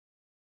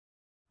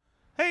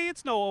Hey,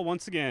 it's Noah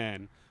once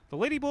again. The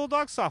Lady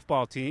Bulldogs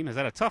softball team has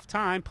had a tough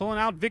time pulling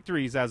out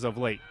victories as of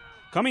late.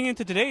 Coming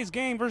into today's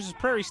game versus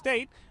Prairie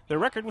State, their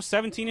record was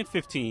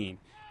 17-15.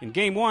 In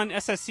Game 1,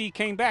 SSC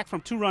came back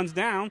from 2 runs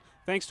down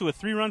thanks to a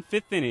 3-run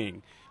 5th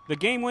inning. The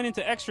game went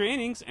into extra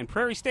innings and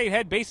Prairie State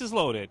had bases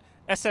loaded.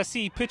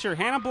 SSC pitcher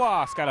Hannah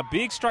Bloss got a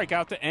big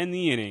strikeout to end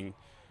the inning.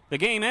 The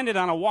game ended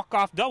on a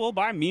walk-off double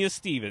by Mia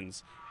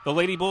Stevens. The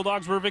Lady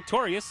Bulldogs were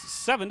victorious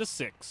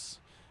 7-6.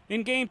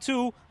 In Game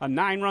 2, a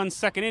 9-run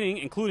second inning,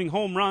 including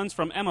home runs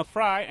from Emma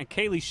Fry and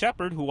Kaylee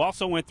Shepard, who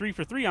also went 3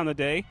 for 3 on the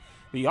day,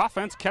 the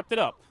offense kept it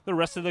up the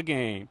rest of the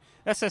game.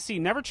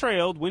 SSC never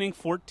trailed, winning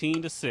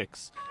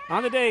 14-6.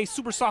 On the day,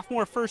 super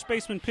sophomore first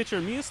baseman pitcher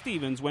Mia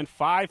Stevens went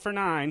 5 for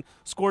 9,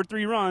 scored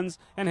 3 runs,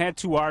 and had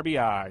 2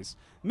 RBIs.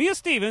 Mia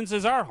Stevens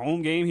is our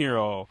home game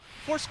hero.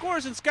 For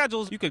scores and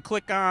schedules, you could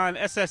click on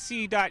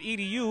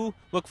ssc.edu,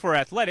 look for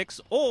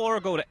athletics, or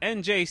go to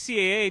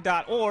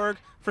njcaa.org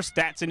for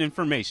stats and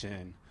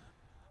information.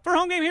 For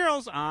Home Game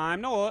Heroes,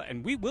 I'm Noah,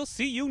 and we will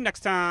see you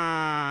next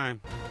time.